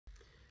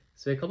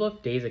So a couple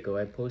of days ago,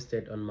 I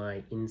posted on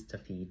my Insta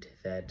feed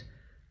that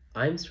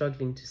I'm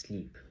struggling to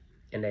sleep,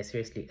 and I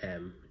seriously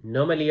am.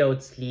 Normally, I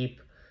would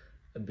sleep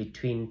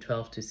between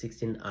 12 to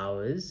 16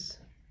 hours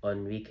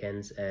on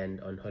weekends and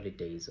on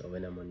holidays or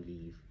when I'm on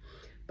leave.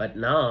 But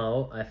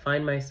now I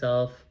find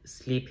myself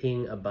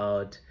sleeping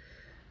about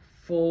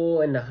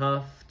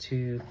 4.5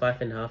 to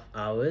 5.5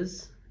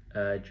 hours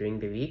during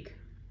the week.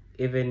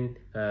 Even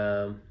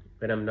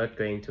when I'm not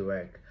going to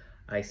work,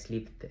 I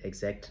sleep the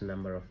exact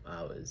number of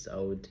hours. I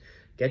would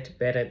get to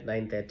bed at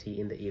 9:30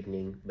 in the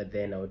evening, but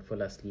then I would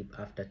fall asleep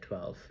after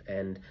 12,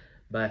 and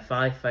by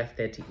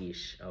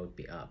 5:30-ish, I would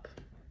be up.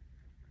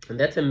 And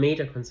that's a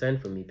major concern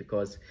for me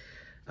because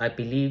I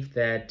believe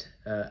that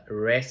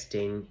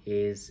resting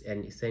is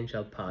an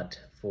essential part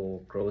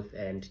for growth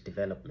and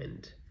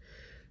development.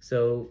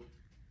 So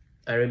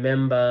I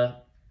remember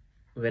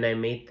when I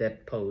made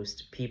that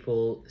post,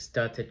 people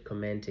started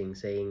commenting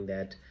saying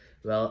that,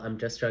 well, I'm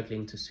just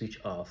struggling to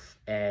switch off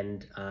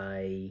and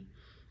I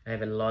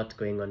have a lot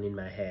going on in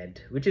my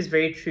head, which is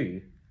very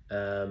true.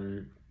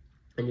 And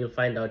you'll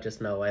find out just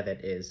now why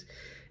that is.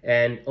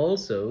 And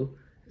also,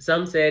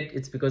 some said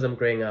it's because I'm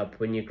growing up.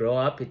 When you grow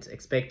up, it's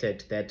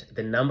expected that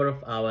the number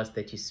of hours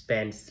that you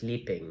spend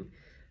sleeping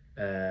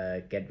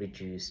get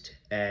reduced,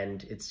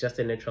 and it's just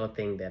a natural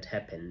thing that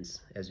happens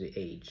as we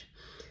age.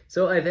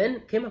 So I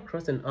then came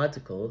across an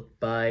article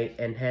by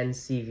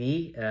Enhance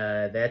CV,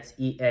 that's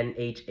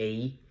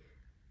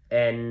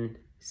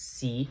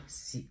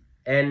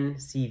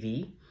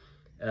ENHANCV.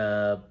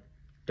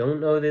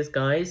 Don't know this,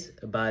 guys,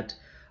 but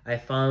I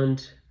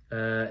found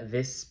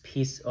this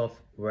piece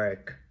of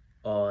work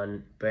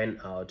on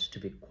burnout to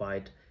be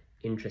quite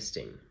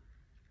interesting,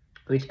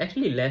 which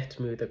actually left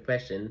me with a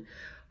question: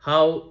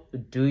 how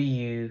do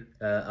you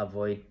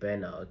avoid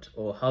burnout,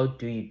 or how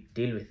do you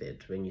deal with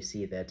it when you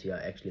see that you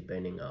are actually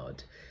burning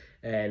out?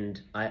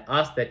 And I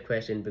asked that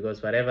question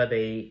because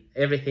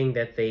everything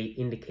that they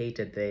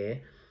indicated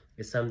there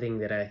is something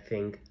that I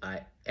think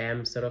I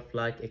am sort of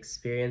like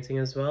experiencing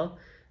as well.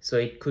 So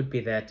it could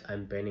be that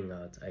I'm burning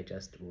out, I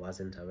just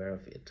wasn't aware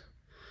of it.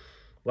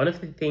 One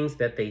of the things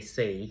that they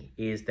say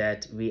is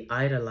that we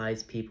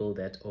idolize people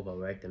that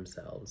overwork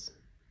themselves.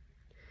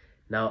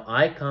 Now,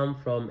 I come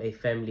from a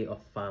family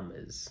of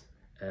farmers.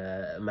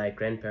 My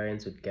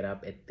grandparents would get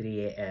up at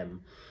 3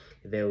 a.m.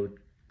 They would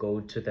go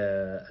to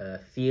the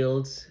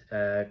fields,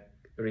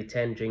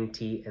 return, drink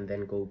tea, and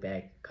then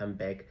come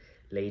back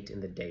late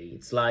in the day.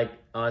 It's like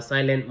our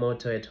silent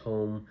motto at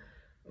home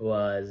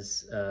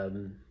was,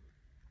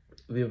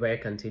 we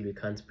work until we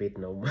can't breathe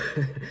no more.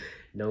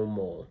 No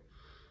more.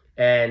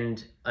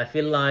 And I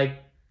feel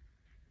like,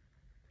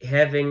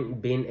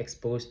 having been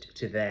exposed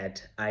to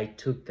that, I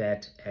took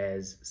that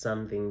as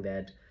something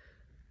that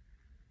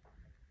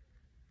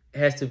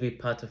has to be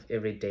part of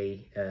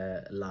everyday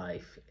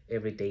life,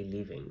 everyday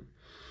living.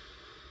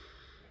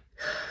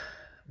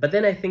 But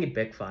then I think it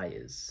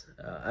backfires.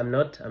 I'm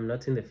not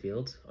in the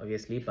field,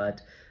 obviously,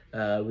 but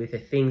with the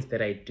things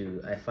that I do,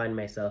 I find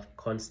myself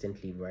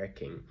constantly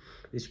working.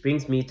 Which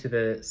brings me to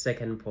the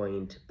second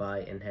point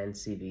by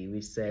Enhance CV,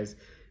 which says,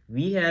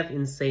 we have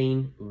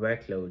insane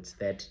workloads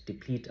that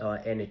deplete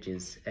our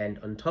energies, and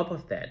on top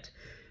of that,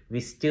 we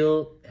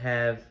still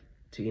have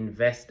to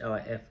invest our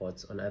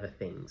efforts on other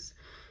things.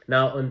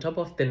 Now, on top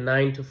of the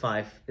 9 to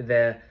 5,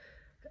 the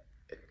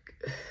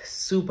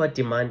super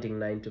demanding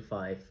 9 to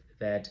 5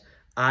 that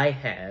I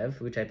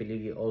have, which I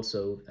believe you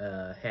also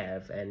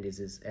have, and is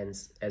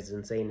as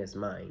insane as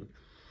mine,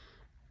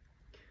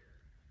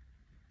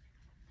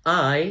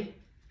 I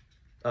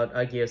would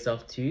argue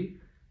yourself too,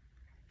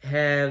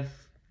 have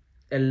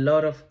a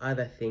lot of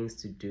other things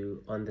to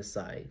do on the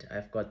side.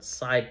 I've got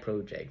side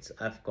projects,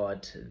 I've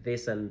got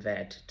this and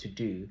that to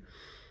do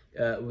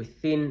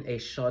within a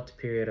short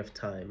period of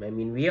time. I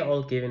mean, we are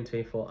all given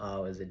 24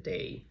 hours a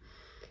day,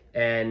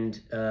 and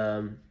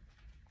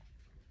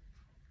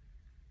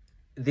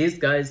these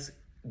guys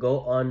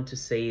go on to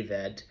say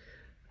that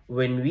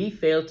when we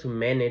fail to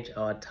manage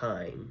our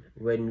time,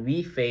 when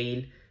we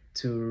fail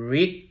to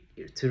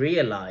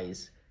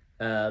realize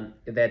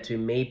that we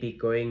may be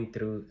going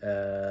through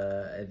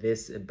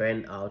this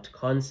burnout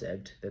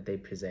concept that they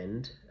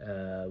present,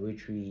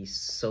 which we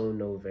so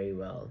know very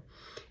well.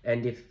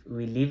 And if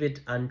we leave it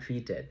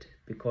untreated,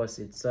 because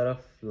it's sort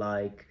of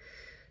like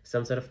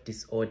some sort of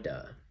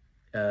disorder,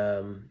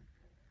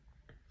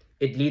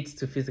 it leads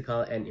to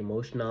physical and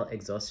emotional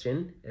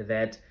exhaustion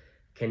that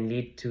can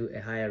lead to a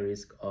higher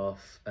risk of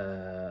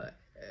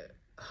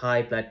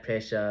high blood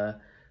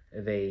pressure.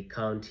 They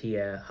count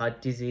here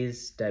heart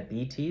disease,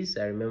 diabetes.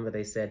 I remember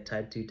they said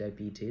type 2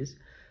 diabetes,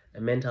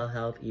 mental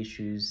health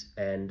issues,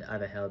 and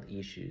other health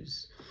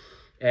issues.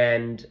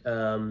 And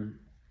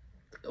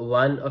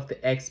one of the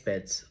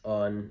experts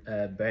on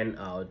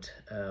burnout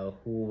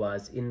who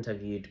was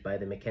interviewed by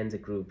the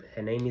McKinsey Group,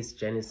 her name is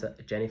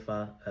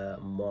Jennifer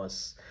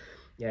Moss.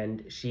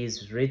 And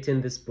she's written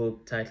this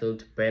book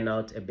titled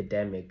Burnout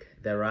Epidemic: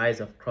 The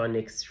Rise of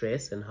Chronic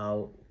Stress and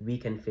How We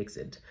Can Fix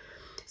It.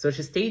 So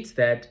she states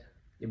that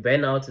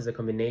burnout is a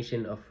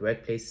combination of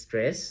workplace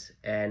stress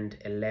and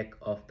a lack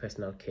of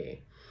personal care.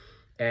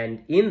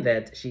 And in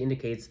that, she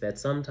indicates that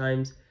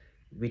sometimes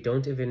we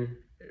don't even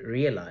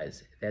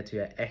realize that we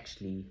are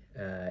actually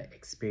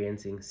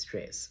experiencing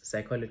stress.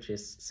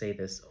 Psychologists say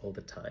this all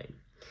the time.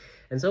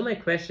 And so my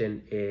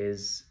question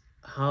is,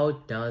 how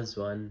does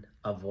one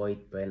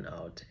avoid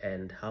burnout,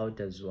 and how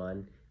does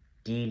one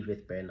deal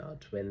with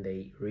burnout when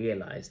they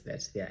realize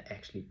that they are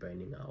actually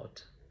burning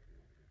out?